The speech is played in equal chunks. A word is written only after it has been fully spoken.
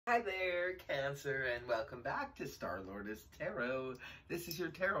Hi there, Cancer, and welcome back to Star-Lordess Tarot. This is your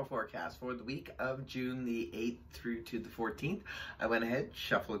tarot forecast for the week of June the 8th through to the 14th. I went ahead,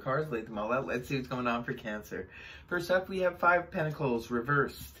 shuffled the cards, laid them all out. Let's see what's going on for Cancer. First up, we have 5 Pentacles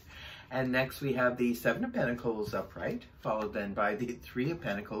reversed. And next we have the 7 of Pentacles upright, followed then by the 3 of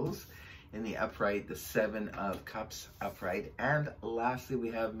Pentacles in the upright, the 7 of Cups upright, and lastly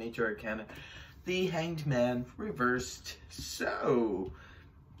we have Major Arcana, the Hanged Man reversed. So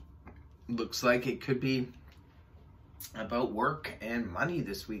looks like it could be about work and money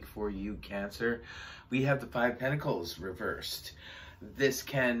this week for you, Cancer. We have the 5 Pentacles reversed. This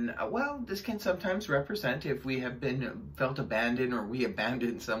can, this can sometimes represent if we have felt abandoned or we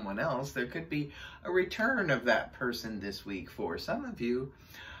abandoned someone else, there could be a return of that person this week for some of you.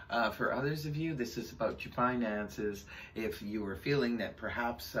 For others of you, this is about your finances. If you were feeling that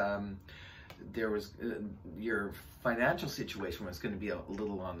perhaps there was your financial situation was going to be a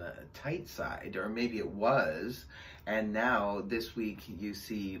little on the tight side, or maybe it was, and now this week you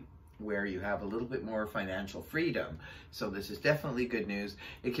see where you have a little bit more financial freedom. So this is definitely good news.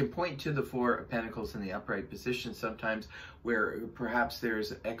 It can point to the 4 of Pentacles in the upright position sometimes where perhaps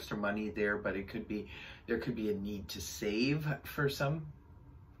there's extra money there, but it could be, there could be a need to save for something.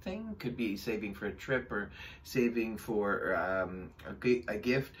 Could be saving for a trip or saving for a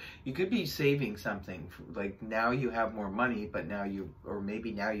gift. You could be saving something, like now you have more money, but now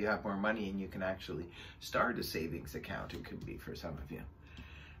maybe now you have more money and you can actually start a savings account. It could be for some of you.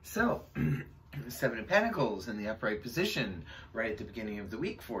 So 7 of Pentacles in the upright position right at the beginning of the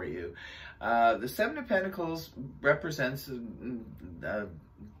week for you. The 7 of Pentacles represents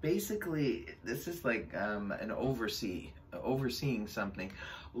basically, this is like an overseeing something,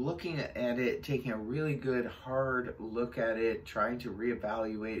 looking at it, taking a really good hard look at it, trying to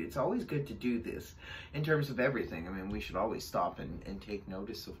reevaluate. It's always good to do this in terms of everything. I mean, we should always stop and take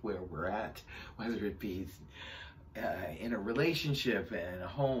notice of where we're at, whether it be in a relationship, in a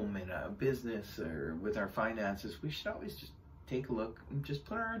home, in a business, or with our finances. We should always just take a look and just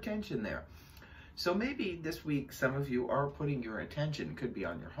put our attention there. So maybe this week some of you are putting your attention, could be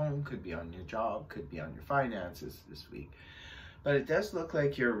on your home, could be on your job, could be on your finances this week. But it does look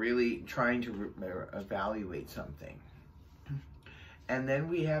like you're really trying to evaluate something. And then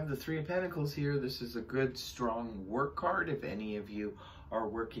we have the 3 of Pentacles here. This is a good, strong work card. If any of you are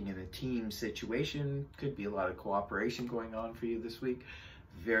working in a team situation, could be a lot of cooperation going on for you this week.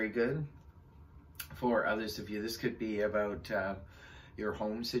 Very good. For others of you, this could be about your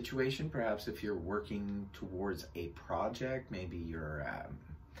home situation. Perhaps if you're working towards a project, maybe you're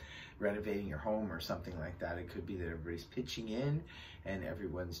renovating your home or something like that. It could be that everybody's pitching in and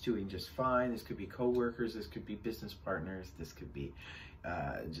everyone's doing just fine. This could be co-workers, this could be business partners, this could be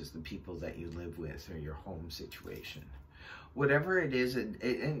just the people that you live with or your home situation. Whatever it is,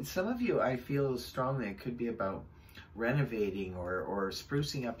 and some of you, I feel strongly it could be about renovating or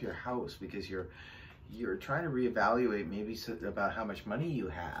sprucing up your house because you're trying to reevaluate maybe about how much money you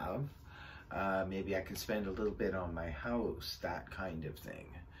have. Maybe I can spend a little bit on my house, that kind of thing.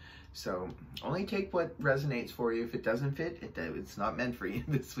 So only take what resonates for you. If it doesn't fit, it's not meant for you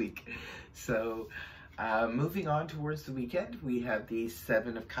this week. So moving on towards the weekend, we have the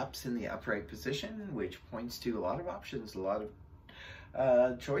 7 of Cups in the upright position, which points to a lot of options, a lot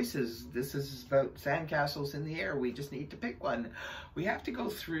of choices. This is about sandcastles in the air. We just need to pick one. We have to go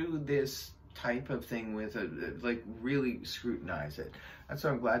through this type of thing with like really scrutinize it. That's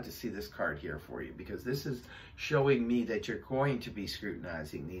why I'm glad to see this card here for you, because this is showing me that you're going to be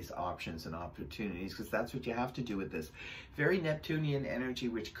scrutinizing these options and opportunities, because that's what you have to do with this. Very Neptunian energy,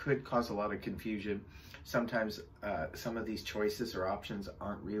 which could cause a lot of confusion. Sometimes some of these choices or options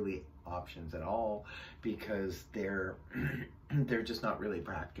aren't really options at all because they're just not really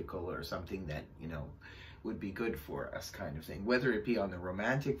practical or something that, you know, would be good for us, kind of thing. Whether it be on the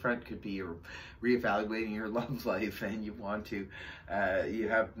romantic front, could be you're reevaluating your love life and you want to, you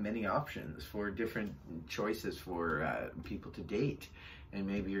have many options for different choices for people to date, and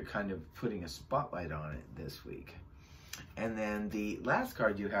maybe you're kind of putting a spotlight on it this week. And then the last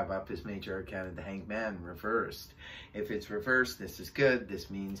card you have up is Major Arcana, the Hanged Man reversed. If it's reversed, this is good. This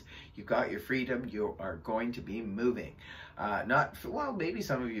means you got your freedom. You are going to be moving. Well, maybe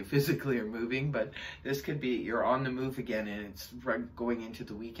some of you physically are moving, but this could be you're on the move again, and it's going into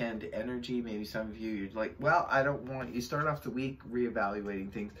the weekend energy. Maybe some of you, you're like, well, I don't want, you start off the week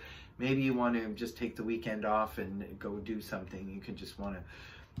reevaluating things. Maybe you want to just take the weekend off and go do something. You can just want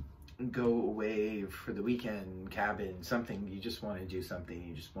to go away for the weekend, cabin, something. You just want to do something.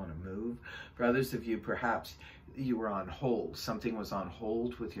 You just want to move. For others of you, perhaps you were on hold. Something was on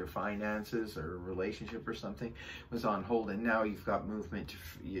hold with your finances or relationship, or something was on hold, and now you've got movement,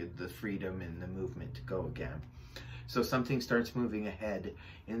 the freedom and the movement to go again. So something starts moving ahead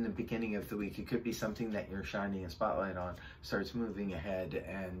in the beginning of the week. It could be something that you're shining a spotlight on, starts moving ahead,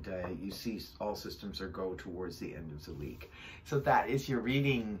 and you see all systems are go towards the end of the week. So that is your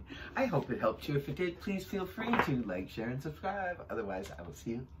reading. I hope it helped you. If it did, please feel free to like, share, and subscribe. Otherwise, I will see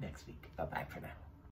you next week. Bye-bye for now.